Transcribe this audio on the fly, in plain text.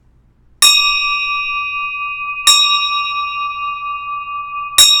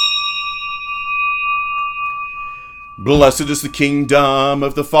Blessed is the kingdom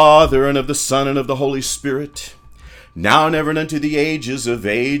of the Father, and of the Son, and of the Holy Spirit, now and ever, and unto the ages of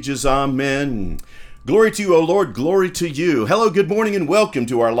ages. Amen. Glory to you, O Lord, glory to you. Hello, good morning, and welcome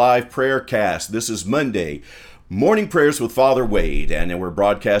to our live prayer cast. This is Monday, Morning Prayers with Father Wade, and we're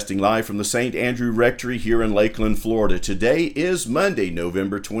broadcasting live from the St. Andrew Rectory here in Lakeland, Florida. Today is Monday,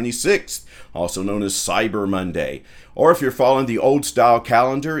 November 26th, also known as Cyber Monday. Or if you're following the old style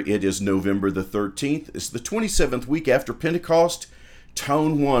calendar, it is November the 13th. It's the 27th week after Pentecost,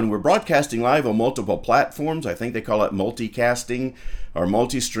 Tone 1. We're broadcasting live on multiple platforms. I think they call it multicasting or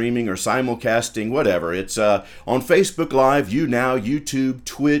multi-streaming or simulcasting, whatever. It's on Facebook Live, YouNow, YouTube,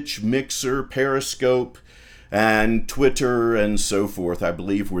 Twitch, Mixer, Periscope, and Twitter, and so forth. I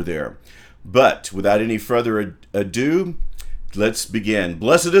believe we're there. But without any further ado, let's begin.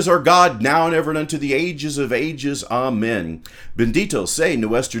 Blessed is our God, now and ever, and unto the ages of ages. Amen. Bendito sea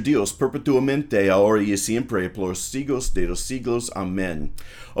nuestro Dios perpetuamente, ahora y siempre, por los siglos de los siglos. Amen.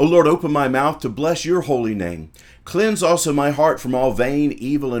 O Lord, open my mouth to bless your holy name. Cleanse also my heart from all vain,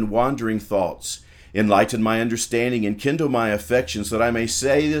 evil, and wandering thoughts. Enlighten my understanding and kindle my affections, that I may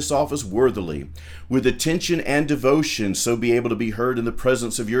say this office worthily, with attention and devotion, so be able to be heard in the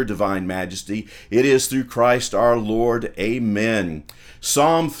presence of your divine majesty. It is through Christ our Lord. Amen.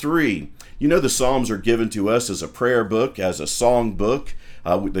 Psalm 3. You know the Psalms are given to us as a prayer book, as a song book.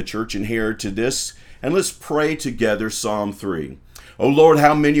 The church inherited this. And let's pray together Psalm 3. O Lord,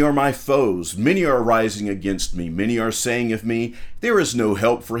 how many are my foes? Many are rising against me. Many are saying of me, there is no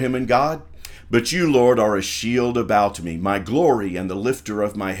help for him in God. But you, Lord, are a shield about me, my glory and the lifter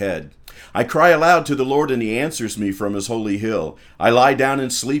of my head. I cry aloud to the Lord, and he answers me from his holy hill. I lie down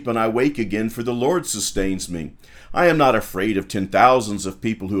and sleep, and I wake again, for the Lord sustains me. I am not afraid of 10,000s of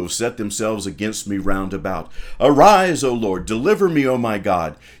people who have set themselves against me round about. Arise, O Lord, deliver me, O my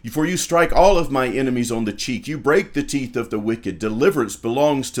God. For you strike all of my enemies on the cheek. You break the teeth of the wicked. Deliverance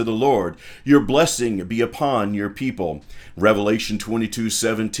belongs to the Lord. Your blessing be upon your people. Revelation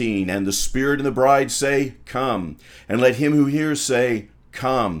 22:17. And the Spirit and the bride say, Come. And let him who hears say,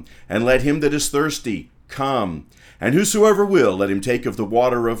 Come. And let him that is thirsty, come. And whosoever will, let him take of the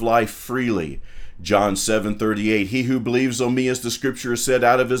water of life freely. John 7:38, he who believes on me, as the scripture said,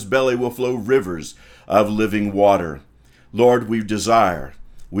 out of his belly will flow rivers of living water. Lord, we desire,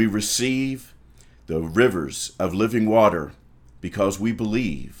 we receive the rivers of living water because we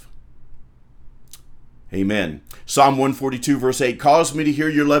believe. Amen. Psalm 142 verse 8, cause me to hear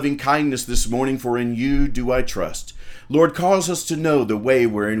your loving kindness this morning, for in you do I trust. Lord, cause us to know the way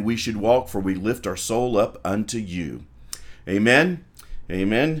wherein we should walk, for we lift our soul up unto you. Amen.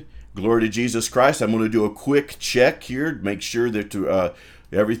 Amen. Glory to Jesus Christ. I'm going to do a quick check here to make sure that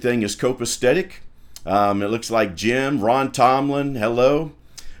everything is copacetic. It looks like Jim, Ron Tomlin, hello.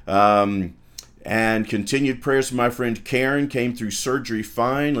 And continued prayers from my friend Karen, came through surgery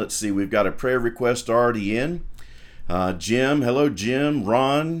fine. Let's see, we've got a prayer request already in. Jim, hello Jim,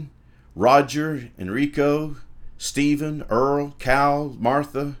 Ron, Roger, Enrico, Stephen, Earl, Cal,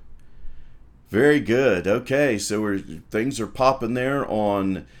 Martha. Very good. Okay, so things are popping there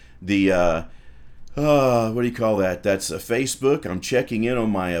on the, what do you call that? That's a Facebook. I'm checking in on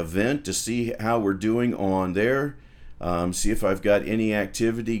my event to see how we're doing on there. See if I've got any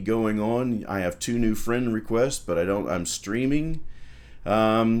activity going on. I have 2 new friend requests, but I'm streaming.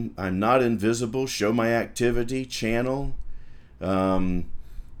 I'm not invisible. Show my activity channel. I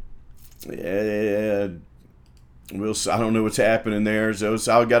don't know what's happening there, so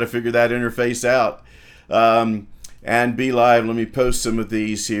I've got to figure that interface out. And be live. Let me post some of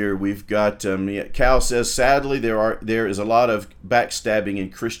these here. We've got Cal says, sadly there is a lot of backstabbing in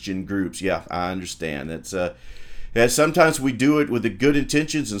Christian groups. Yeah, I understand. It's sometimes we do it with the good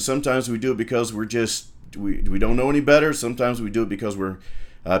intentions, and sometimes we do it because we don't know any better. Sometimes we do it because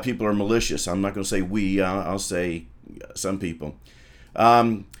people are malicious. I'm not going to say we. I'll say some people.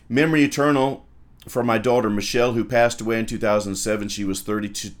 Memory eternal for my daughter Michelle, who passed away in 2007. She was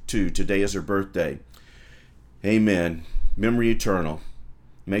 32. Today is her birthday. Amen. Memory eternal.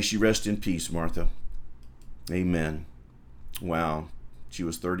 May she rest in peace, Martha. Amen. Wow. She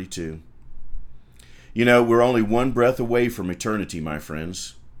was 32. You know, we're only one breath away from eternity, my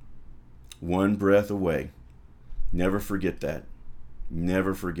friends. One breath away. Never forget that.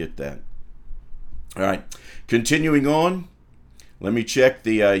 Never forget that. All right. Continuing on. Let me check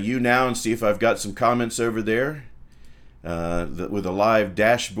the YouNow and see if I've got some comments over there. With a live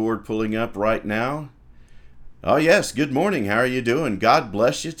dashboard pulling up right now. Oh, yes. Good morning. How are you doing? God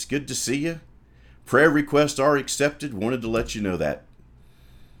bless you. It's good to see you. Prayer requests are accepted. Wanted to let you know that.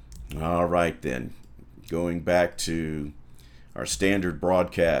 All right, then. Going back to our standard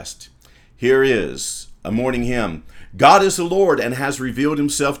broadcast. Here is a morning hymn. God is the Lord and has revealed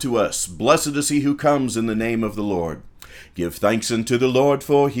himself to us. Blessed is he who comes in the name of the Lord. Give thanks unto the Lord,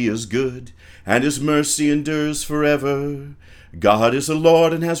 for he is good, and his mercy endures forever. God is the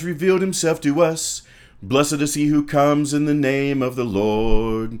Lord and has revealed himself to us. Blessed is he who comes in the name of the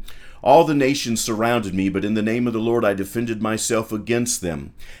Lord. All the nations surrounded me, but in the name of the Lord I defended myself against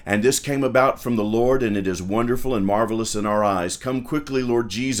them. And this came about from the Lord, and it is wonderful and marvelous in our eyes. Come quickly, Lord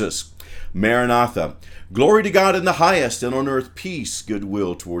Jesus. Maranatha. Glory to God in the highest, and on earth peace,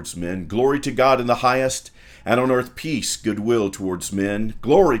 goodwill towards men. Glory to God in the highest, and on earth peace, goodwill towards men.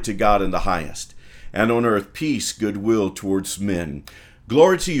 Glory to God in the highest, and on earth peace, goodwill towards men.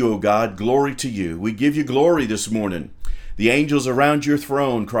 Glory to you, O God, glory to you. We give you glory this morning. The angels around your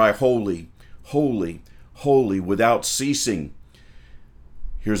throne cry, holy, holy, holy, without ceasing.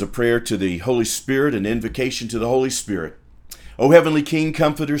 Here's a prayer to the Holy Spirit, an invocation to the Holy Spirit. O heavenly King,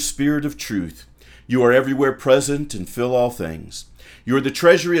 Comforter, Spirit of truth, you are everywhere present and fill all things. You are the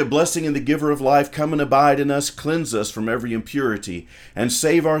treasury of blessing and the giver of life. Come and abide in us, cleanse us from every impurity, and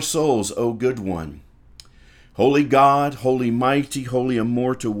save our souls, O good one. Holy God, holy mighty, holy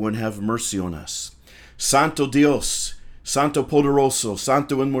immortal one, have mercy on us. Santo Dios, Santo Poderoso,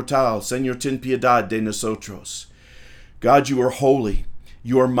 Santo Inmortal, Señor, ten piedad de nosotros. God, you are holy,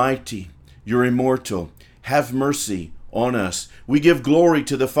 you are mighty, you're immortal. Have mercy on us. We give glory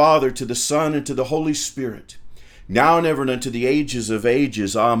to the Father, to the Son, and to the Holy Spirit, now and ever and unto the ages of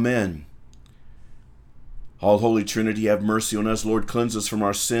ages. Amen. All Holy Trinity, have mercy on us. Lord, cleanse us from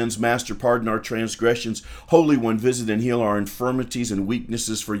our sins. Master, pardon our transgressions. Holy One, visit and heal our infirmities and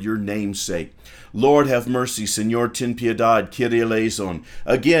weaknesses for your name's sake. Lord, have mercy. Señor, ten piedad, Kyrie eleison.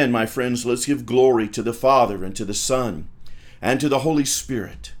 Again, my friends, let's give glory to the Father, and to the Son, and to the Holy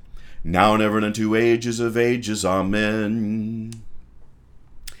Spirit, now and ever and unto ages of ages. Amen.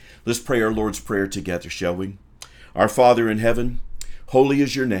 Let's pray our Lord's Prayer together, shall we? Our Father in heaven, holy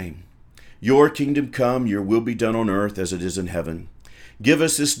is your name. Your kingdom come, your will be done on earth as it is in heaven. Give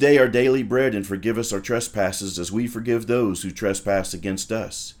us this day our daily bread, and forgive us our trespasses as we forgive those who trespass against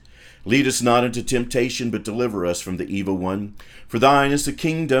us. Lead us not into temptation, but deliver us from the evil one. For thine is the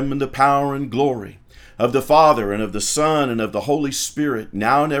kingdom and the power and glory of the Father and of the Son and of the Holy Spirit,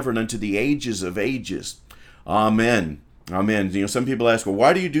 now and ever and unto the ages of ages. Amen. Amen. You know, some people ask, well,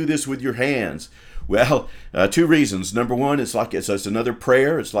 why do you do this with your hands? Well, two reasons. Number one, it's another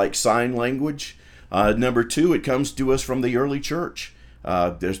prayer. It's like sign language. Number two, it comes to us from the early church.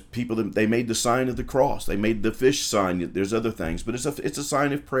 There's people that they made the sign of the cross. They made the fish sign. There's other things, but it's a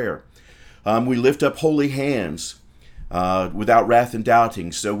sign of prayer. We lift up holy hands without wrath and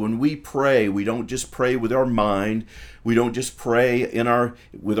doubting. So when we pray, we don't just pray with our mind. We don't just pray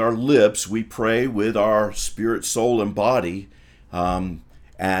with our lips. We pray with our spirit, soul, and body, and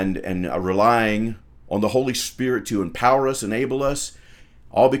relying on the Holy Spirit to empower us, enable us,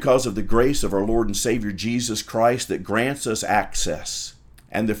 all because of the grace of our Lord and Savior Jesus Christ that grants us access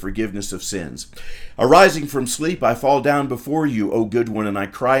and the forgiveness of sins. Arising from sleep, I fall down before you, O good one, and I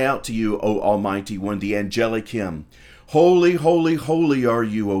cry out to you, O Almighty One, the angelic hymn. Holy, holy, holy are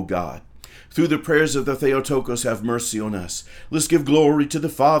you, O God. Through the prayers of the Theotokos, have mercy on us. Let's give glory to the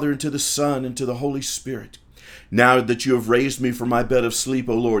Father, and to the Son, and to the Holy Spirit. Now that you have raised me from my bed of sleep,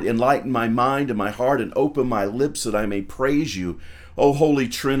 O Lord, enlighten my mind and my heart, and open my lips that I may praise you. O Holy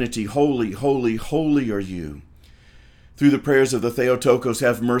Trinity, holy, holy, holy are you. Through the prayers of the Theotokos,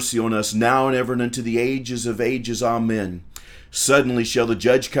 have mercy on us, now and ever and unto the ages of ages. Amen. Suddenly shall the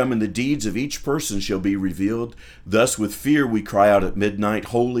judge come, and the deeds of each person shall be revealed. Thus with fear we cry out at midnight,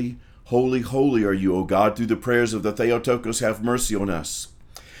 holy, holy, holy are you, O God. Through the prayers of the Theotokos, have mercy on us.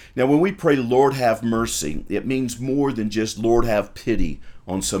 Now, when we pray, Lord, have mercy, it means more than just, Lord, have pity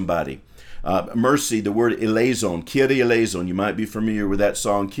on somebody. Mercy, the word eleison, Kyrie eleison. You might be familiar with that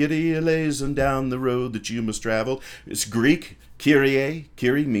song, Kyrie eleison, down the road that you must travel. It's Greek, Kyrie.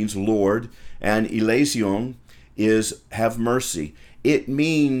 Kyrie means Lord, and eleison is have mercy. It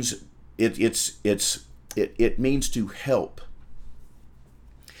means it means to help.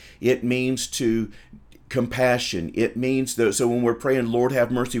 It means to compassion. It means that, so when we're praying, Lord,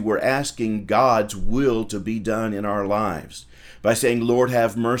 have mercy, we're asking God's will to be done in our lives. By saying, Lord,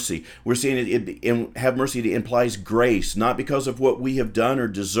 have mercy, we're saying have mercy, it implies grace, not because of what we have done or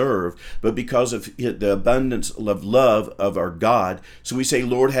deserve, but because of the abundance of love of our God. So we say,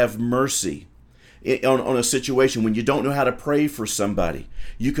 Lord, have mercy. On a situation when you don't know how to pray for somebody,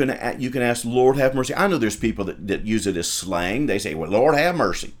 you can ask, Lord, have mercy. I know there's people that use it as slang. They say, well, Lord, have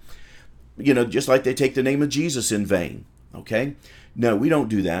mercy. You know, just like they take the name of Jesus in vain. Okay? No, we don't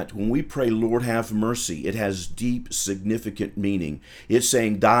do that. When we pray, Lord, have mercy, it has deep, significant meaning. It's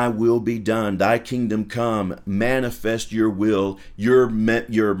saying, thy will be done, thy kingdom come, manifest your will, your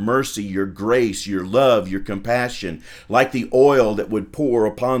mercy, your grace, your love, your compassion, like the oil that would pour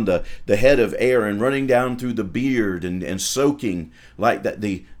upon the head of Aaron, running down through the beard and soaking like that,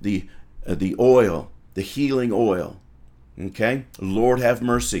 the oil, the healing oil. Okay? Lord, have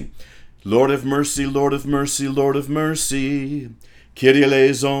mercy. Lord have mercy, Lord have mercy, Lord have mercy. Kyrie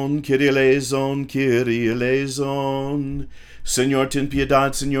eleison, Kyrie eleison, Kyrie eleison. Señor, ten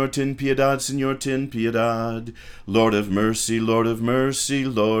piedad, Señor, ten piedad, Señor, ten piedad. Lord have mercy, Lord have mercy,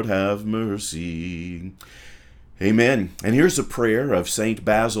 Lord have mercy. Amen. And here's a prayer of Saint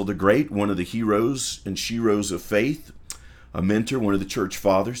Basil the Great, one of the heroes and sheroes of faith, a mentor, one of the church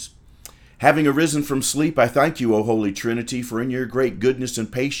fathers. Having arisen from sleep, I thank you, O Holy Trinity, for in your great goodness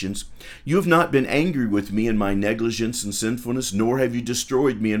and patience, you have not been angry with me in my negligence and sinfulness, nor have you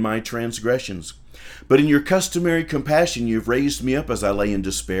destroyed me in my transgressions. But in your customary compassion you have raised me up as I lay in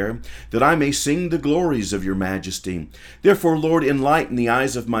despair, that I may sing the glories of your majesty. Therefore, Lord, enlighten the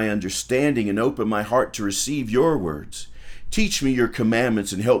eyes of my understanding and open my heart to receive your words. Teach me your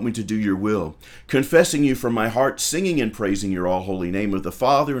commandments and help me to do your will, confessing you from my heart, singing and praising your all-holy name of the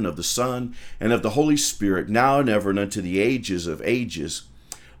Father and of the Son and of the Holy Spirit, now and ever and unto the ages of ages.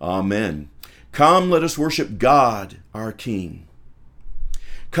 Amen. Come, let us worship God, our King.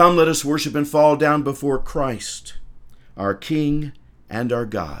 Come, let us worship and fall down before Christ, our King and our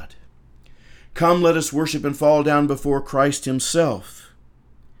God. Come, let us worship and fall down before Christ himself,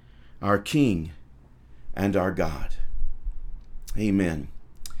 our King and our God. Amen.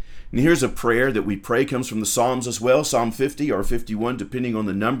 And here's a prayer that we pray, comes from the Psalms as well, Psalm 50 or 51, depending on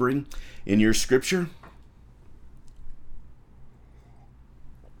the numbering in your scripture.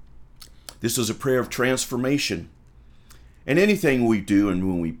 This is a prayer of transformation. And anything we do and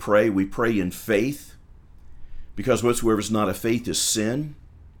when we pray in faith, because whatsoever is not of faith is sin.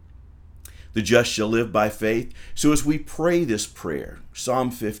 The just shall live by faith. So as we pray this prayer, Psalm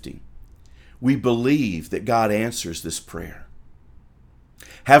 50, we believe that God answers this prayer.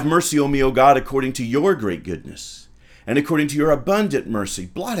 Have mercy on me, O God, according to your great goodness, and according to your abundant mercy,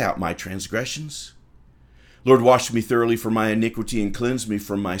 blot out my transgressions. Lord, wash me thoroughly from my iniquity and cleanse me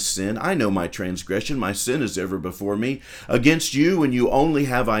from my sin. I know my transgression, my sin is ever before me. Against you and you only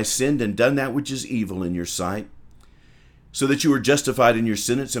have I sinned and done that which is evil in your sight, so that you are justified in your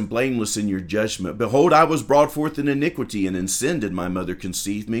sentence and blameless in your judgment. Behold, I was brought forth in iniquity, and in sin did my mother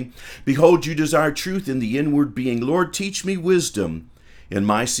conceive me. Behold, you desire truth in the inward being. Lord, teach me wisdom in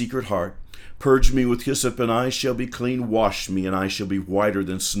my secret heart. Purge me with hyssop, and I shall be clean. Wash me, and I shall be whiter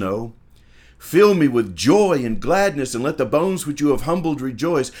than snow. Fill me with joy and gladness, and let the bones which you have humbled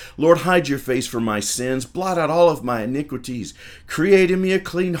rejoice. Lord, hide your face from my sins. Blot out all of my iniquities. Create in me a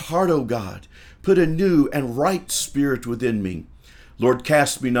clean heart, O God. Put a new and right spirit within me. Lord,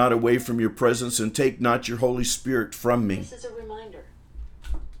 cast me not away from your presence, and take not your Holy Spirit from me. This is a reminder.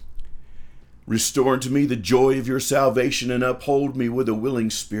 Restore unto me the joy of your salvation, and uphold me with a willing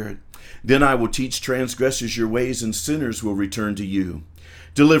spirit. Then I will teach transgressors your ways, and sinners will return to you.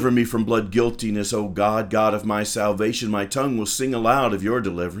 Deliver me from blood guiltiness, O God, God of my salvation. My tongue will sing aloud of your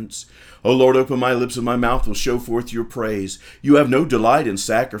deliverance. O Lord, open my lips, and my mouth will show forth your praise. You have no delight in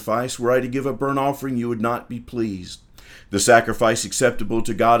sacrifice. Were I to give a burnt offering, you would not be pleased. The sacrifice acceptable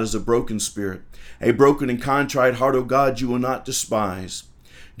to God is a broken spirit. A broken and contrite heart, O God, you will not despise.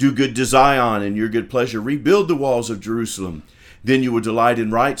 Do good to Zion in your good pleasure. Rebuild the walls of Jerusalem. Then you will delight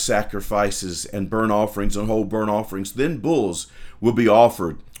in right sacrifices and burnt offerings and whole burnt offerings. Then bulls will be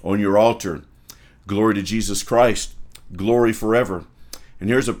offered on your altar. Glory to Jesus Christ. Glory forever. And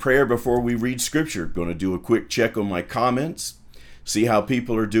here's a prayer before we read Scripture. Going to do a quick check on my comments. See how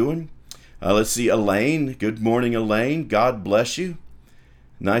people are doing. Let's see, Elaine. Good morning, Elaine. God bless you.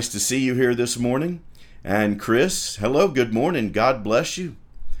 Nice to see you here this morning. And Chris, hello, good morning. God bless you.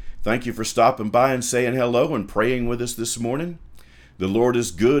 Thank you for stopping by and saying hello and praying with us this morning. The Lord is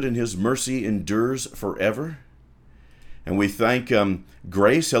good and his mercy endures forever. And we thank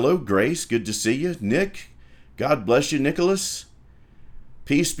Grace. Hello, Grace. Good to see you. Nick, God bless you. Nicholas,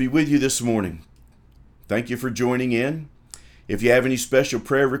 peace be with you this morning. Thank you for joining in. If you have any special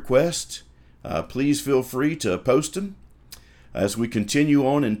prayer requests, please feel free to post them as we continue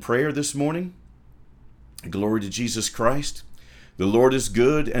on in prayer this morning. Glory to Jesus Christ. The Lord is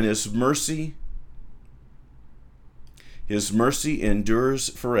good, and his mercy endures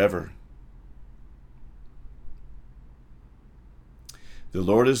forever. The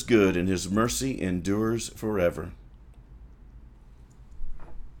Lord is good, and his mercy endures forever.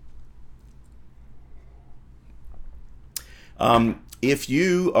 If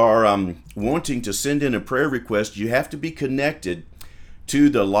you are wanting to send in a prayer request, you have to be connected to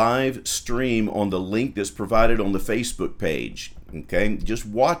the live stream on the link that's provided on the Facebook page. Okay, just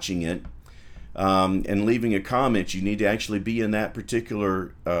watching it and leaving a comment, you need to actually be in that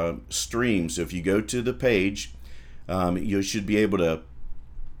particular stream. So if you go to the page, you should be able to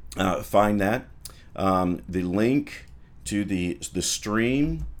find that. The link to the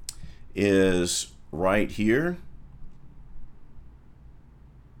stream is right here.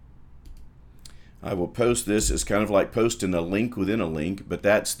 I will post this. It's kind of like posting a link within a link, but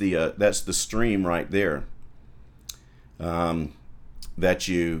that's the stream right there. That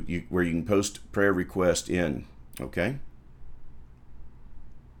you where you can post prayer request in. Okay.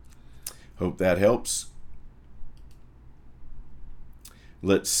 Hope that helps.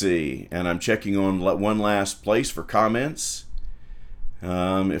 Let's see, and I'm checking on one last place for comments.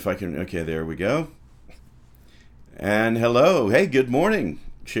 If I can, okay, there we go. And hello, hey, good morning.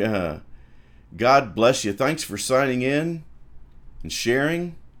 Yeah. God bless you. Thanks for signing in and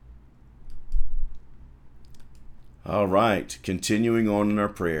sharing. All right, continuing on in our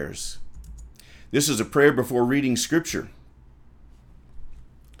prayers. This is a prayer before reading Scripture.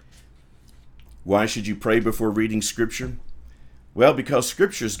 Why should you pray before reading Scripture? Well, because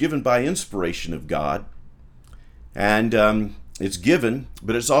Scripture is given by inspiration of God, and it's given,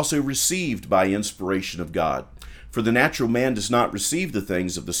 but it's also received by inspiration of God. For the natural man does not receive the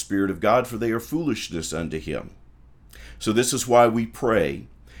things of the Spirit of God, for they are foolishness unto him. So this is why we pray,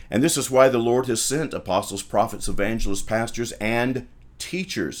 and this is why the Lord has sent apostles, prophets, evangelists, pastors, and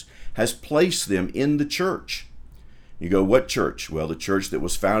teachers, has placed them in the church. You go, what church? Well, the church that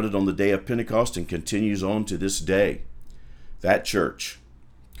was founded on the day of Pentecost and continues on to this day. That church.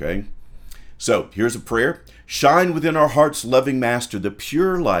 Okay? So, here's a prayer. Shine within our hearts, loving Master, the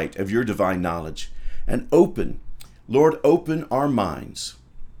pure light of your divine knowledge, and open our minds,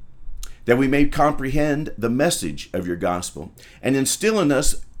 that we may comprehend the message of your gospel, and instill in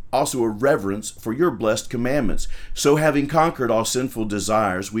us also a reverence for your blessed commandments. So having conquered all sinful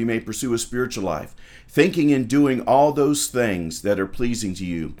desires, we may pursue a spiritual life, thinking and doing all those things that are pleasing to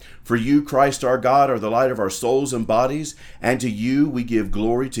you. For you, Christ our God, are the light of our souls and bodies, and to you we give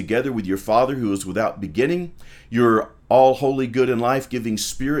glory together with your Father who is without beginning, your all holy, good, and life-giving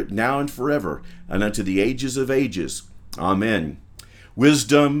Spirit, now and forever, and unto the ages of ages. Amen.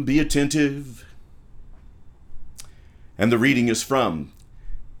 Wisdom, be attentive. And the reading is from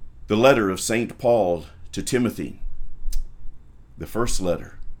the letter of St. Paul to Timothy, the first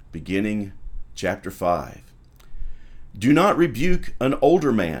letter, beginning chapter 5. Do not rebuke an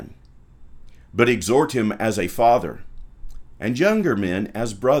older man, but exhort him as a father, and younger men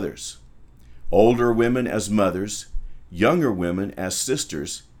as brothers, older women as mothers, younger women as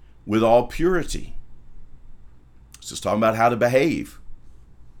sisters, with all purity. This is talking about how to behave.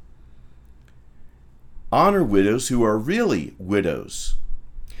 Honor widows who are really widows.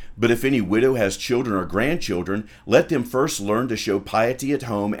 But if any widow has children or grandchildren, let them first learn to show piety at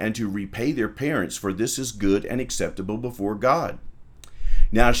home and to repay their parents, for this is good and acceptable before God.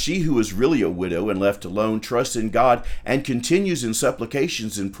 Now she who is really a widow and left alone trusts in God and continues in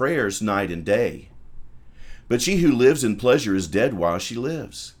supplications and prayers night and day. But she who lives in pleasure is dead while she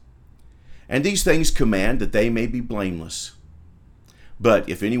lives. And these things command that they may be blameless. But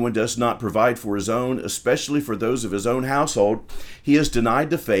if anyone does not provide for his own, especially for those of his own household, he has denied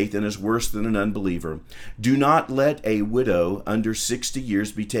the faith and is worse than an unbeliever. Do not let a widow under 60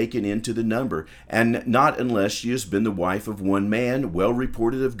 years be taken into the number, and not unless she has been the wife of one man, well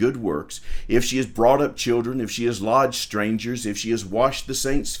reported of good works, if she has brought up children, if she has lodged strangers, if she has washed the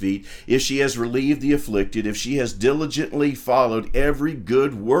saints' feet, if she has relieved the afflicted, if she has diligently followed every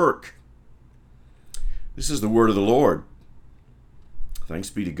good work. This is the word of the Lord. Thanks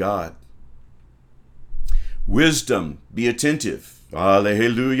be to God. Wisdom, be attentive.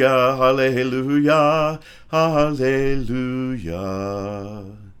 Alleluia, alleluia, alleluia.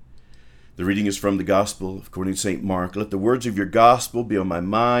 The reading is from the Gospel according to St. Mark. Let the words of your gospel be on my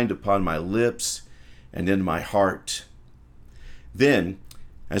mind, upon my lips, and in my heart. Then,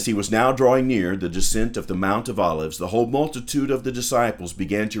 as he was now drawing near the descent of the Mount of Olives, the whole multitude of the disciples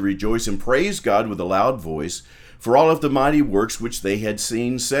began to rejoice and praise God with a loud voice for all of the mighty works which they had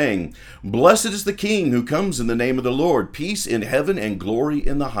seen, saying, Blessed is the King who comes in the name of the Lord, peace in heaven and glory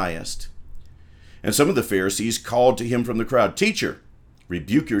in the highest. And some of the Pharisees called to him from the crowd, Teacher,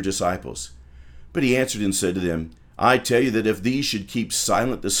 rebuke your disciples. But he answered and said to them, I tell you that if these should keep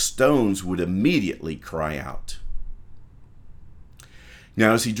silent, the stones would immediately cry out.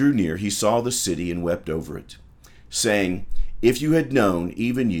 Now as he drew near, he saw the city and wept over it, saying, If you had known,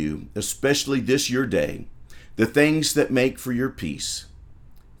 even you, especially this your day, the things that make for your peace,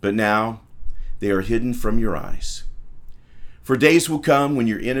 but now they are hidden from your eyes. For days will come when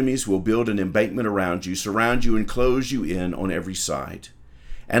your enemies will build an embankment around you, surround you and close you in on every side,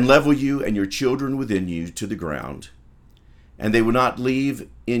 and level you and your children within you to the ground. And they will not leave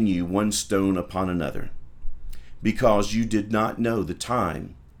in you one stone upon another, because you did not know the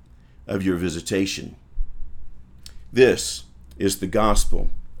time of your visitation. This is the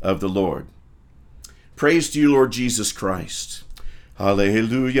gospel of the Lord. Praise to you, Lord Jesus Christ.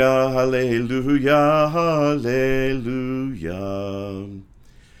 Hallelujah, hallelujah, hallelujah.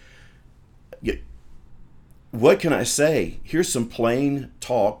 What can I say? Here's some plain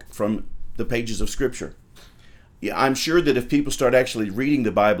talk from the pages of Scripture. I'm sure that if people start actually reading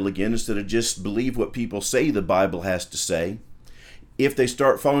the Bible again, instead of just believe what people say the Bible has to say, if they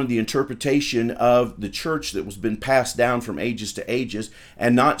start following the interpretation of the church that was been passed down from ages to ages,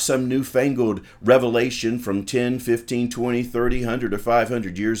 and not some newfangled revelation from 10, 15, 20, 30, 100, or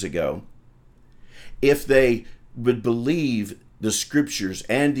 500 years ago, if they would believe the Scriptures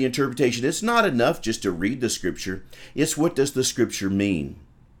and the interpretation, it's not enough just to read the Scripture, it's what does the Scripture mean?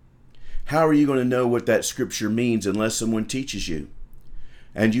 How are you going to know what that Scripture means unless someone teaches you?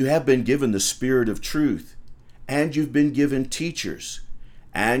 And you have been given the Spirit of truth, and you've been given teachers,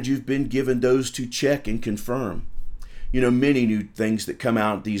 and you've been given those to check and confirm. Many new things that come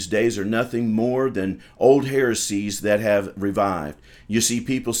out these days are nothing more than old heresies that have revived. You see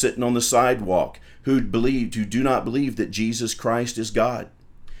people sitting on the sidewalk who do not believe that Jesus Christ is God.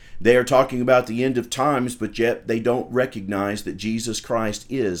 They are talking about the end of times, but yet they don't recognize that Jesus Christ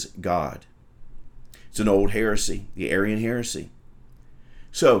is God. It's an old heresy, the Arian heresy.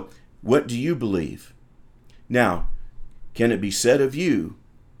 So, what do you believe? Now, can it be said of you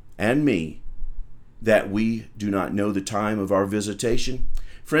and me that we do not know the time of our visitation?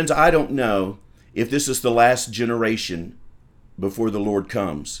 Friends, I don't know if this is the last generation before the Lord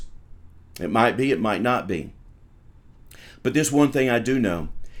comes. It might be, it might not be. But this one thing I do know,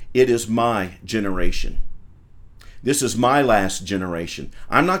 it is my generation. This is my last generation.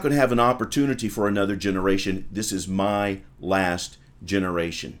 I'm not going to have an opportunity for another generation. This is my last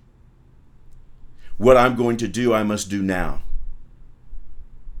generation. What I'm going to do, I must do now.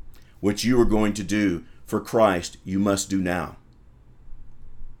 What you are going to do for Christ, you must do now.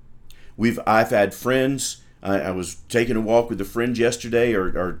 I've had friends. I was taking a walk with a friend yesterday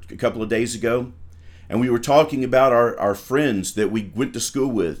or a couple of days ago, and we were talking about our friends that we went to school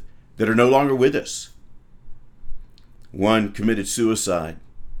with that are no longer with us. One committed suicide.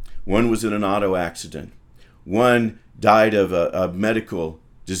 One was in an auto accident. One died of a medical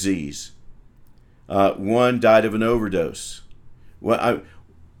disease. One died of an overdose.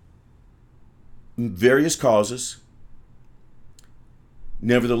 Various causes.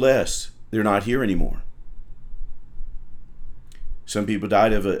 Nevertheless, they're not here anymore. Some people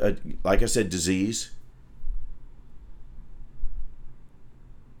died of like I said, disease.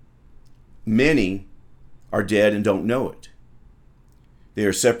 Many are dead and don't know it. They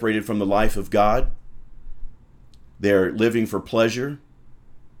are separated from the life of God. They're living for pleasure,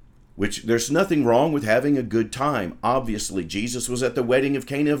 which there's nothing wrong with having a good time. Obviously, Jesus was at the wedding of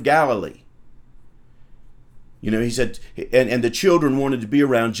Cana of Galilee. He said, and the children wanted to be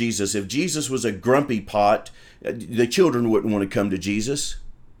around Jesus. If Jesus was a grumpy pot, the children wouldn't want to come to Jesus.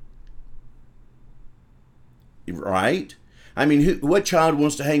 Right? I mean, what child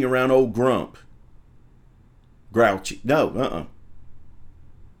wants to hang around old Grump? Grouchy. No,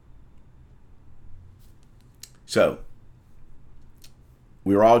 So,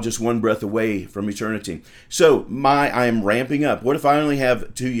 we're all just one breath away from eternity. So, I am ramping up. What if I only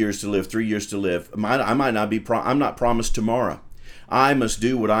have 2 years to live, 3 years to live? I might not be, I'm not promised tomorrow. I must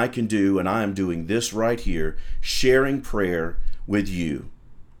do what I can do, and I am doing this right here, sharing prayer with you.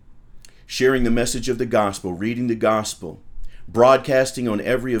 Sharing the message of the gospel, reading the gospel, broadcasting on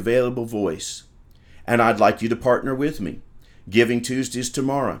every available voice. And I'd like you to partner with me. Giving Tuesdays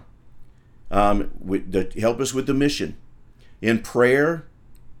tomorrow. Help us with the mission. In prayer,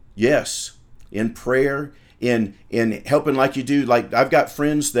 yes. In prayer, in helping like you do. Like I've got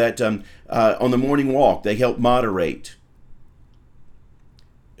friends that on the morning walk, they help moderate.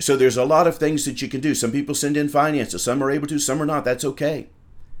 So there's a lot of things that you can do. Some people send in finances. Some are able to, some are not. That's okay.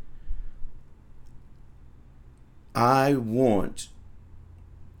 I want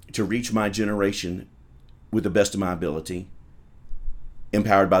to reach my generation with the best of my ability,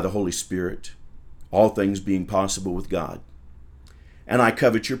 empowered by the Holy Spirit, all things being possible with God. And I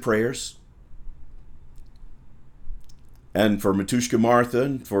covet your prayers. And for Matushka Martha,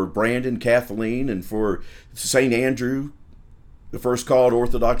 and for Brandon, Kathleen, and for St. Andrew, the First Called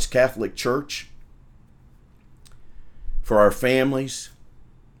Orthodox Catholic Church, for our families.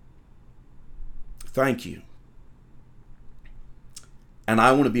 Thank you. And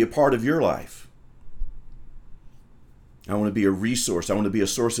I want to be a part of your life. I want to be a resource. I want to be a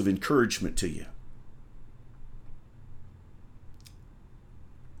source of encouragement to you.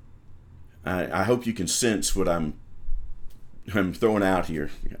 I hope you can sense what I'm throwing out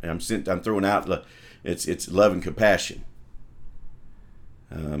here. I'm throwing out it's love and compassion.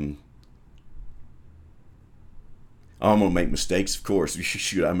 I'm gonna make mistakes, of course.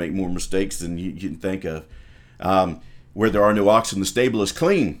 Shoot, I make more mistakes than you can think of. Where there are no oxen, the stable is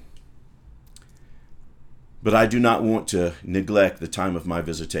clean. But I do not want to neglect the time of my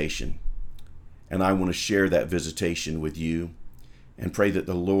visitation. And I want to share that visitation with you and pray that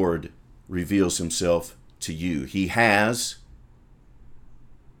the Lord reveals himself to you. He has,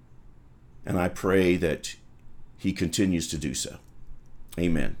 and I pray that he continues to do so.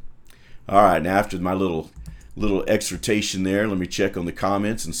 Amen. All right, now after my little exhortation there, let me check on the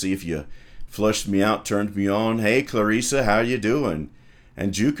comments and see if you flushed me out, turned me on. Hey, Clarissa, how you doing?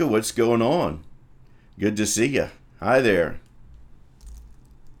 And Juka, what's going on? Good to see you. Hi there.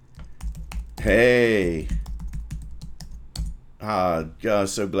 Hey. God,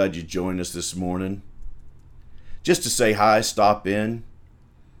 so glad you joined us this morning. Just to say hi, stop in.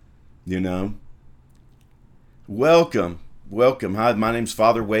 You know. Welcome. Welcome. Hi, my name's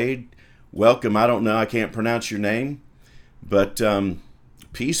Father Wade. Welcome. I don't know, I can't pronounce your name. But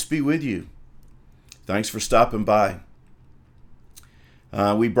peace be with you. Thanks for stopping by.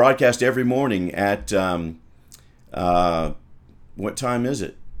 We broadcast every morning at, what time is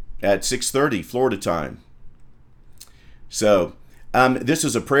it? At 6:30 Florida time. So this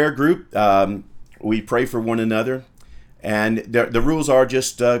is a prayer group. We pray for one another. And the rules are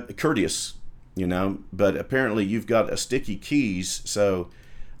just courteous, you know. But apparently you've got a sticky keys, so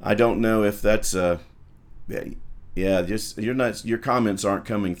I don't know if that's just your comments aren't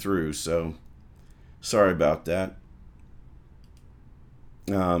coming through, so sorry about that.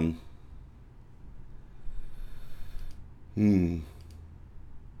 Yeah,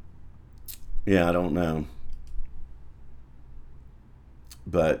 I don't know.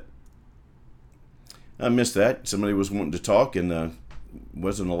 But I missed that. Somebody was wanting to talk and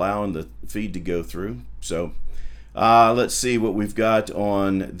wasn't allowing the feed to go through. So let's see what we've got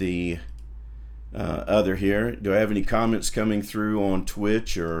on the other here. Do I have any comments coming through on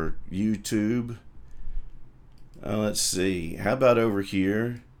Twitch or YouTube? Let's see. How about over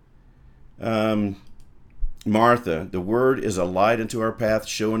here? Martha, the word is a light into our path,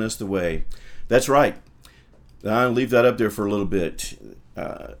 showing us the way. That's right. I'll leave that up there for a little bit.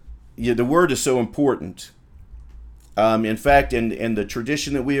 The word is so important. In fact, in the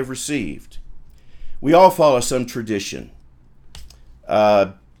tradition that we have received, we all follow some tradition,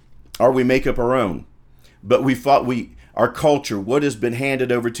 or we make up our own. But our culture, what has been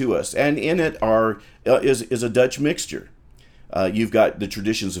handed over to us, and in it is a Dutch mixture. You've got the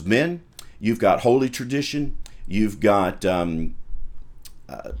traditions of men, you've got holy tradition, you've got, and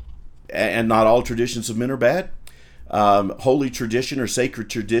not all traditions of men are bad. Holy tradition or sacred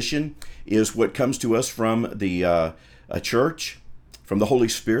tradition is what comes to us from the church, from the Holy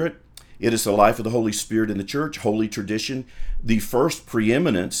Spirit. It is the life of the Holy Spirit in the church. Holy tradition. The first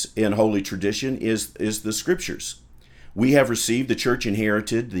preeminence in holy tradition is the Scriptures. We have received, the church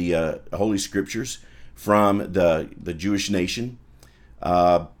inherited the Holy Scriptures from the Jewish nation.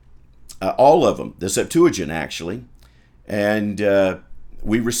 All of them, the Septuagint actually. And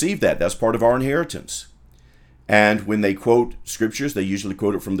we received that. That's part of our inheritance. And when they quote scriptures, they usually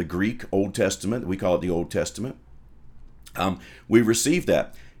quote it from the Greek Old Testament. We call it the Old Testament. We received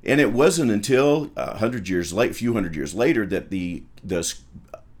that. And it wasn't until a few hundred years later that the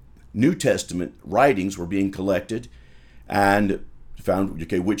New Testament writings were being collected and found,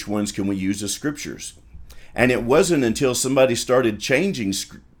 okay, which ones can we use as scriptures? And it wasn't until somebody started changing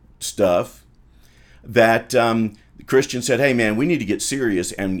stuff that Christians said, hey man, we need to get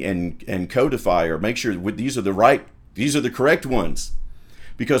serious and codify or make sure these are the correct ones,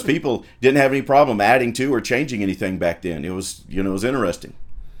 because people didn't have any problem adding to or changing anything back then. It was interesting.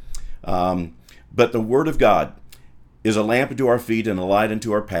 But the Word of God is a lamp unto our feet and a light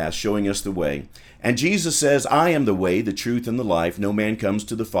unto our path, showing us the way. And Jesus says, I am the way, the truth, and the life. No man comes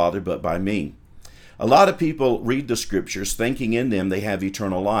to the Father but by me. A lot of people read the scriptures thinking in them they have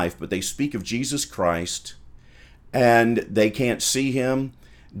eternal life, but they speak of Jesus Christ and they can't see him.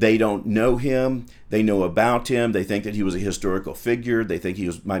 They don't know him. They know about him. They think that he was a historical figure. They think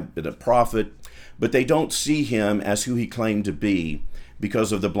might have been a prophet, but they don't see him as who he claimed to be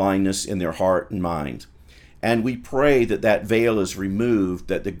because of the blindness in their heart and mind. And we pray that that veil is removed,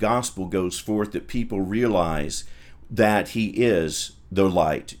 that the gospel goes forth, that people realize that he is the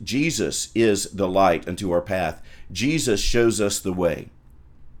light. Jesus is the light unto our path. Jesus shows us the way,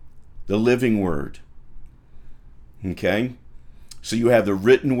 the living word. Okay? So you have the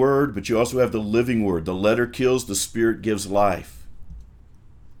written word, but you also have the living word. The letter kills, the spirit gives life.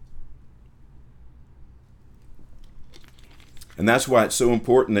 And that's why it's so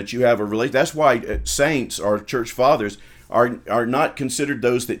important that you have a relation. That's why saints or church fathers are not considered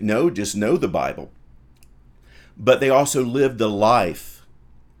those that just know the Bible, but they also lived the life.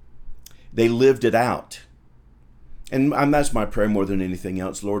 They lived it out. And that's my prayer more than anything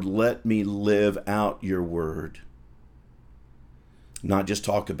else. Lord, let me live out your word, not just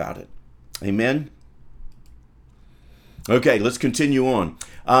talk about it. Amen? Okay, let's continue on.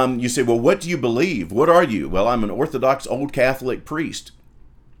 You say, well, what do you believe? What are you? Well, I'm an Orthodox Old Catholic priest.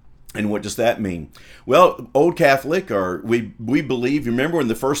 And what does that mean? Well, Old Catholic, or we believe, remember in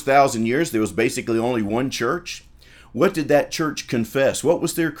the first 1,000 years, there was basically only one church. What did that church confess? What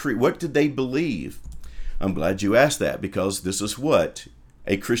was their creed? What did they believe? I'm glad you asked that, because this is what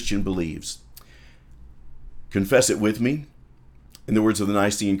a Christian believes. Confess it with me. In the words of the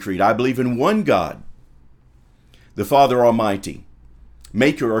Nicene Creed, I believe in one God, the Father Almighty,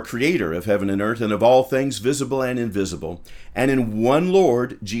 maker or creator of heaven and earth and of all things visible and invisible, and in one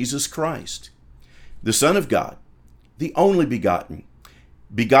Lord Jesus Christ, the Son of God, the only begotten,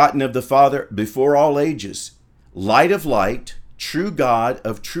 begotten of the Father before all ages, light of light, true God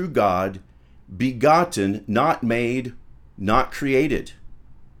of true God, begotten, not made, not created,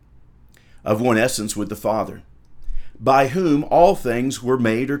 of one essence with the Father, by whom all things were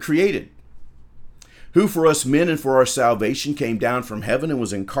made or created, who for us men and for our salvation came down from heaven and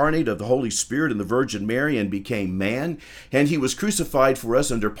was incarnate of the Holy Spirit and the Virgin Mary and became man. And he was crucified for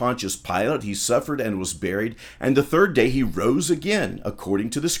us under Pontius Pilate. He suffered and was buried. And the third day he rose again, according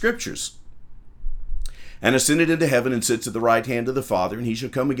to the Scriptures, and ascended into heaven and sits at the right hand of the Father. And he shall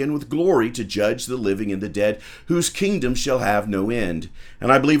come again with glory to judge the living and the dead, whose kingdom shall have no end.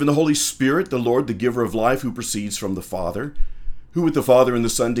 And I believe in the Holy Spirit, the Lord, the giver of life, who proceeds from the Father, who with the Father and the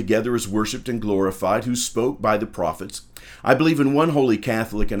Son together is worshipped and glorified, who spoke by the prophets. I believe in one holy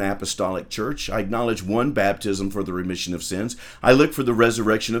Catholic and apostolic church. I acknowledge one baptism for the remission of sins. I look for the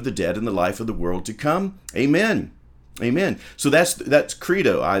resurrection of the dead and the life of the world to come. Amen. Amen. So that's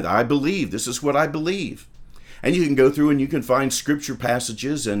credo. I believe. This is what I believe. And you can go through and you can find scripture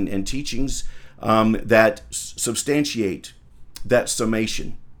passages and teachings that substantiate that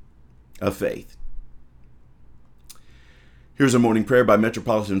summation of faith. Here's a morning prayer by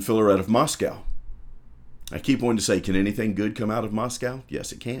Metropolitan Filaret of Moscow. I keep wanting to say, can anything good come out of Moscow?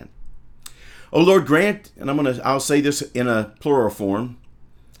 Yes, it can. O Lord, grant, and I'll say this in a plural form.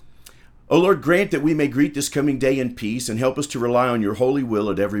 O Lord, grant that we may greet this coming day in peace and help us to rely on your holy will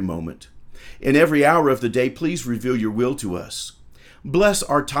at every moment. In every hour of the day, please reveal your will to us. Bless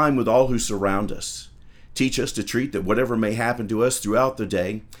our time with all who surround us. Teach us to treat that whatever may happen to us throughout the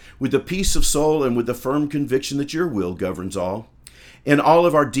day with the peace of soul and with the firm conviction that your will governs all. In all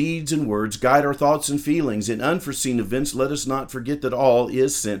of our deeds and words, guide our thoughts and feelings. In unforeseen events, let us not forget that all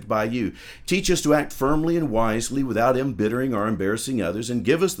is sent by you. Teach us to act firmly and wisely without embittering or embarrassing others, and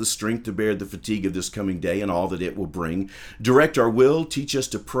give us the strength to bear the fatigue of this coming day and all that it will bring. Direct our will. Teach us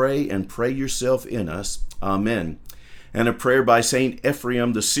to pray and pray yourself in us. Amen. And a prayer by Saint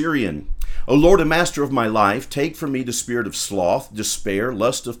Ephraim the Syrian. O Lord and Master of my life, take from me the spirit of sloth, despair,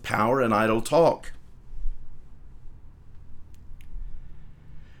 lust of power, and idle talk.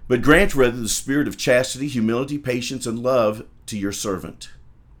 But grant rather the spirit of chastity, humility, patience, and love to your servant.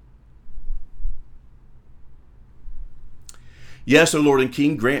 Yes, O Lord and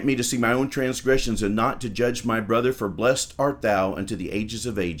King, grant me to see my own transgressions and not to judge my brother, for blessed art thou unto the ages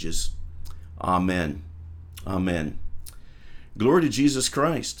of ages. Amen. Amen. Glory to Jesus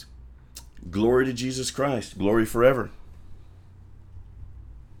Christ. Glory to Jesus Christ. Glory forever.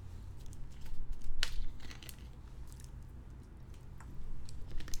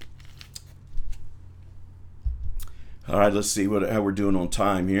 All right, let's see how we're doing on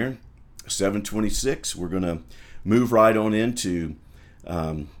time here. 7:26. We're going to move right on into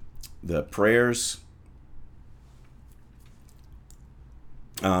the prayers,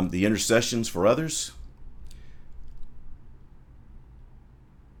 the intercessions for others.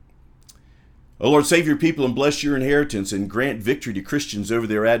 O Lord, save your people and bless your inheritance, and grant victory to Christians over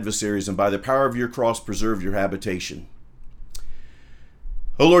their adversaries, and by the power of your cross preserve your habitation.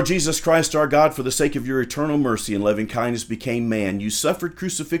 O Lord Jesus Christ, our God, for the sake of your eternal mercy and loving kindness became man. You suffered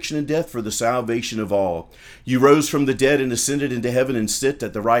crucifixion and death for the salvation of all. You rose from the dead and ascended into heaven and sit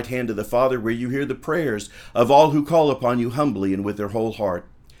at the right hand of the Father, where you hear the prayers of all who call upon you humbly and with their whole heart.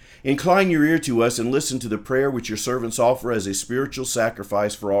 Incline your ear to us and listen to the prayer which your servants offer as a spiritual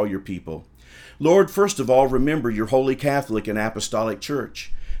sacrifice for all your people. Lord, first of all, remember your holy Catholic and Apostolic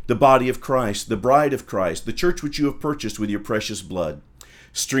Church, the body of Christ, the bride of Christ, the church which you have purchased with your precious blood.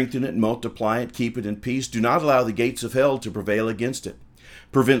 Strengthen it, multiply it, keep it in peace. Do not allow the gates of hell to prevail against it.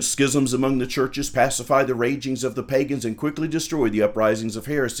 Prevent schisms among the churches, pacify the ragings of the pagans, and quickly destroy the uprisings of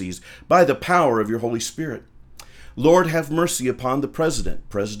heresies by the power of your Holy Spirit. Lord, have mercy upon the President,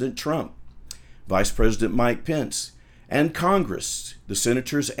 President Trump, Vice President Mike Pence, and Congress, the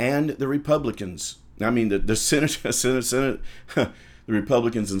senators and the Republicans. I mean, the Senate, the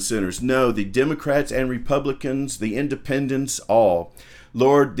Republicans and senators. No, the Democrats and Republicans, the independents, all.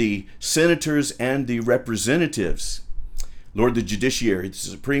 Lord, the senators and the representatives. Lord, the judiciary, the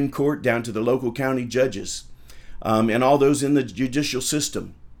Supreme Court, down to the local county judges, and all those in the judicial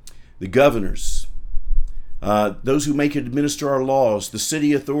system, the governors, those who make and administer our laws, the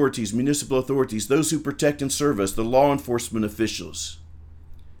city authorities, municipal authorities, those who protect and serve us, the law enforcement officials,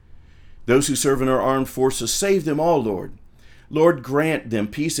 those who serve in our armed forces, save them all, Lord. Lord, grant them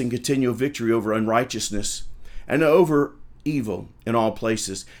peace and continual victory over unrighteousness and over evil in all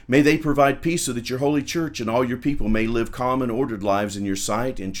places. May they provide peace so that your holy church and all your people may live calm and ordered lives in your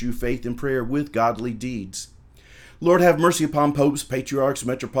sight in true faith and prayer with godly deeds. Lord, have mercy upon popes, patriarchs,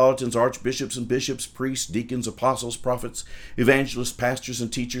 metropolitans, archbishops and bishops, priests, deacons, apostles, prophets, evangelists, pastors,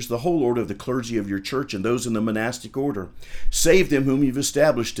 and teachers, the whole order of the clergy of your church and those in the monastic order. Save them whom you've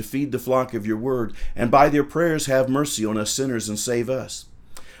established to feed the flock of your word, and by their prayers have mercy on us sinners and save us.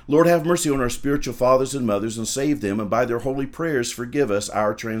 Lord, have mercy on our spiritual fathers and mothers and save them, and by their holy prayers forgive us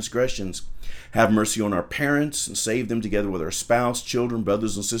our transgressions. Have mercy on our parents and save them together with our spouse, children,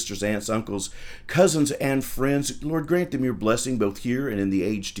 brothers and sisters, aunts, uncles, cousins, and friends. Lord, grant them your blessing both here and in the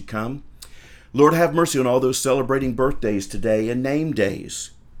age to come. Lord, have mercy on all those celebrating birthdays today and name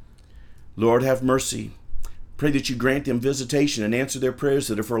days. Lord, have mercy. Pray that you grant them visitation and answer their prayers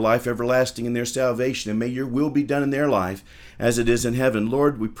that are for life everlasting in their salvation, and may your will be done in their life as it is in heaven.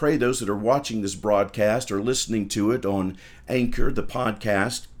 Lord, we pray those that are watching this broadcast or listening to it on Anchor, the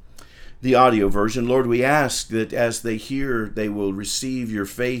podcast, the audio version. Lord, we ask that as they hear, they will receive your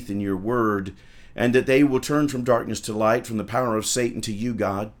faith in your word, and that they will turn from darkness to light, from the power of Satan to you,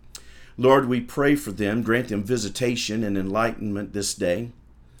 God. Lord, we pray for them. Grant them visitation and enlightenment this day.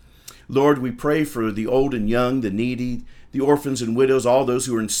 Lord, we pray for the old and young, the needy, the orphans and widows, all those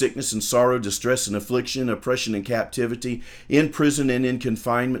who are in sickness and sorrow, distress and affliction, oppression and captivity, in prison and in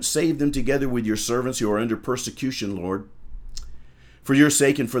confinement. Save them together with your servants who are under persecution, Lord. For your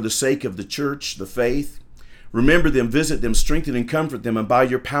sake and for the sake of the church, the faith, remember them, visit them, strengthen and comfort them, and by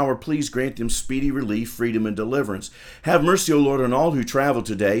your power, please grant them speedy relief, freedom, and deliverance. Have mercy, O Lord, on all who travel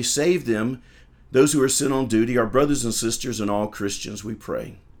today. Save them, those who are sent on duty, our brothers and sisters, and all Christians, we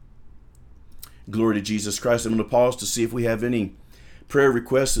pray. Glory to Jesus Christ. I'm going to pause to see if we have any prayer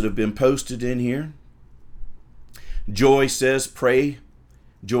requests that have been posted in here. Joy says, pray.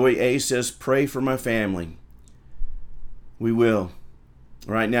 Joy A says, pray for my family. We will.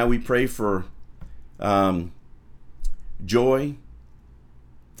 Right now we pray for Joy.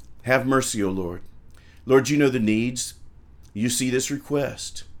 Have mercy, O Lord. Lord, you know the needs. You see this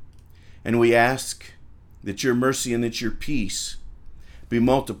request. And we ask that your mercy and that your peace be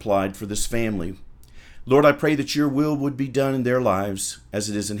multiplied for this family. Lord, I pray that your will would be done in their lives as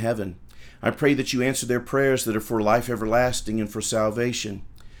it is in heaven. I pray that you answer their prayers that are for life everlasting and for salvation.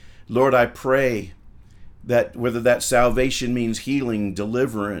 Lord, I pray that whether that salvation means healing,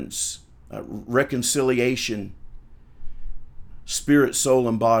 deliverance, reconciliation, spirit, soul,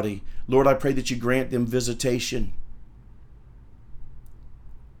 and body, Lord, I pray that you grant them visitation.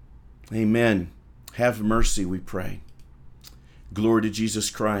 Amen. Have mercy, we pray. Glory to Jesus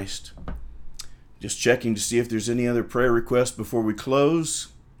Christ. Just checking to see if there's any other prayer requests before we close.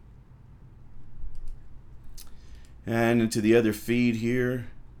 And into the other feed here.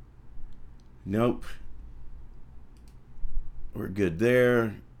 Nope. We're good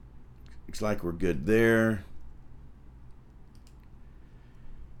there. Looks like we're good there.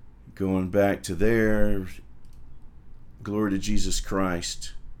 Going back to there. Glory to Jesus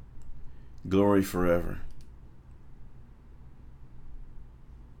Christ. Glory forever.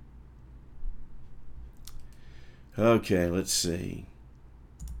 Okay, let's see.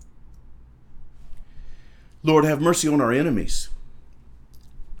 Lord, have mercy on our enemies.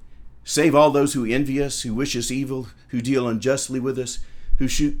 Save all those who envy us, who wish us evil, who deal unjustly with us, who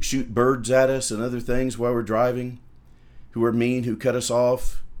shoot birds at us and other things while we're driving, who are mean, who cut us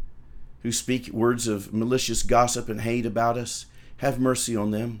off, who speak words of malicious gossip and hate about us. Have mercy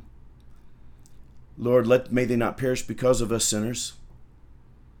on them. Lord, may they not perish because of us sinners.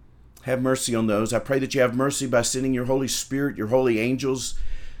 Have mercy on those. I pray that you have mercy by sending your Holy Spirit, your holy angels,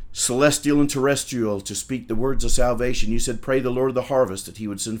 celestial and terrestrial, to speak the words of salvation. You said, pray the Lord of the harvest that he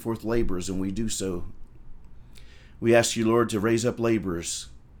would send forth laborers, and we do so. We ask you, Lord, to raise up laborers,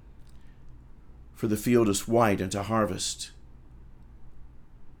 for the field is white unto harvest.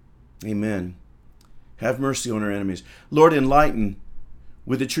 Amen. Have mercy on our enemies. Lord, enlighten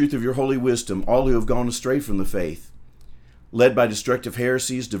with the truth of your holy wisdom all who have gone astray from the faith. Led by destructive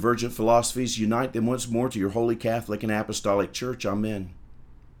heresies, divergent philosophies, unite them once more to your holy Catholic and Apostolic Church. Amen.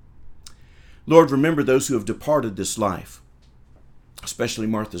 Lord, remember those who have departed this life, especially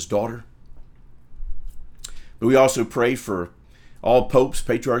Martha's daughter. But we also pray for all popes,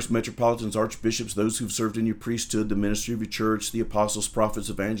 patriarchs, metropolitans, archbishops, those who've served in your priesthood, the ministry of your church, the apostles, prophets,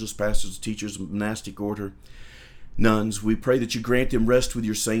 evangelists, pastors, teachers, monastic order, nuns. We pray that you grant them rest with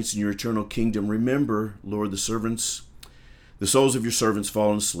your saints in your eternal kingdom. Remember, Lord, the souls of your servants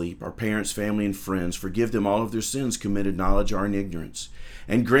fallen asleep, our parents, family, and friends. Forgive them all of their sins committed, knowledge or in ignorance,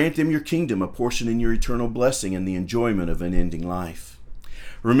 and grant them your kingdom, a portion in your eternal blessing and the enjoyment of unending life.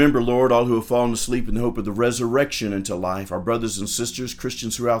 Remember, Lord, all who have fallen asleep in the hope of the resurrection into life, our brothers and sisters,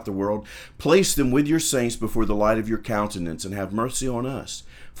 Christians throughout the world. Place them with your saints before the light of your countenance, and have mercy on us,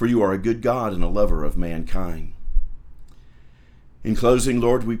 for you are a good God and a lover of mankind. In closing,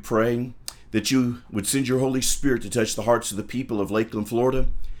 Lord, we pray that you would send your Holy Spirit to touch the hearts of the people of Lakeland, Florida,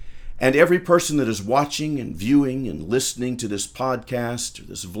 and every person that is watching and viewing and listening to this podcast or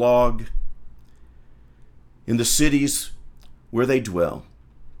this vlog in the cities where they dwell.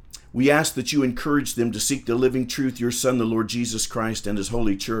 We ask that you encourage them to seek the living truth, your Son, the Lord Jesus Christ, and his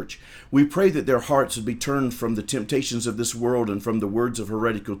holy church. We pray that their hearts would be turned from the temptations of this world and from the words of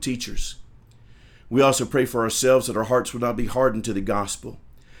heretical teachers. We also pray for ourselves that our hearts would not be hardened to the gospel,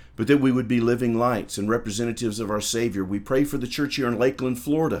 but that we would be living lights and representatives of our Savior. We pray for the church here in Lakeland,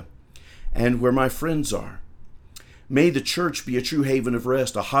 Florida, and where my friends are. May the church be a true haven of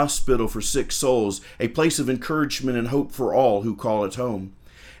rest, a hospital for sick souls, a place of encouragement and hope for all who call it home.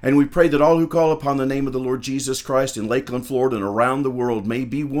 And we pray that all who call upon the name of the Lord Jesus Christ in Lakeland, Florida, and around the world may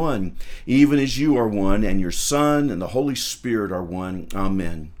be one, even as you are one, and your Son and the Holy Spirit are one.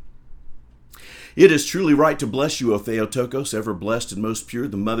 Amen. It is truly right to bless you, O Theotokos, ever blessed and most pure,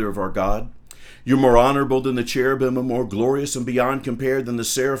 the Mother of our God. You're more honorable than the cherubim, and more glorious and beyond compare than the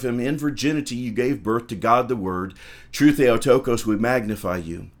seraphim. In virginity you gave birth to God the Word. True Theotokos, we magnify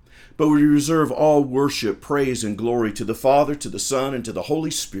you. But we reserve all worship, praise, and glory to the Father, to the Son, and to the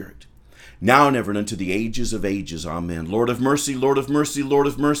Holy Spirit, now and ever and unto the ages of ages. Amen. Lord of mercy, Lord of mercy, Lord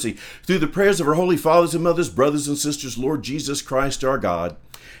of mercy. Through the prayers of our holy fathers and mothers, brothers and sisters, Lord Jesus Christ our God,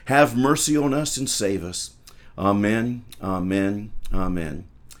 have mercy on us and save us. Amen, amen, amen.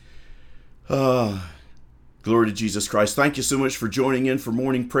 Glory to Jesus Christ. Thank you so much for joining in for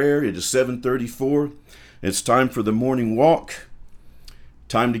morning prayer. It is 7:34. It's time for the morning walk.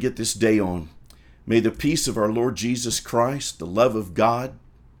 Time to get this day on. May the peace of our Lord Jesus Christ, the love of God,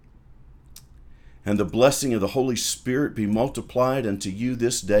 and the blessing of the Holy Spirit be multiplied unto you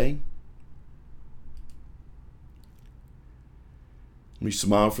this day. Let me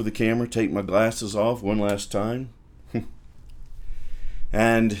smile for the camera, take my glasses off one last time.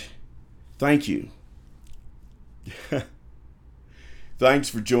 And thank you. Thanks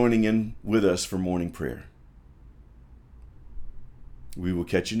for joining in with us for morning prayer. We will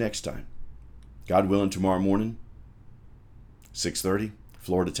catch you next time. God willing, tomorrow morning, 6:30,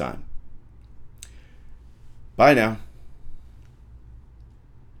 Florida time. Bye now.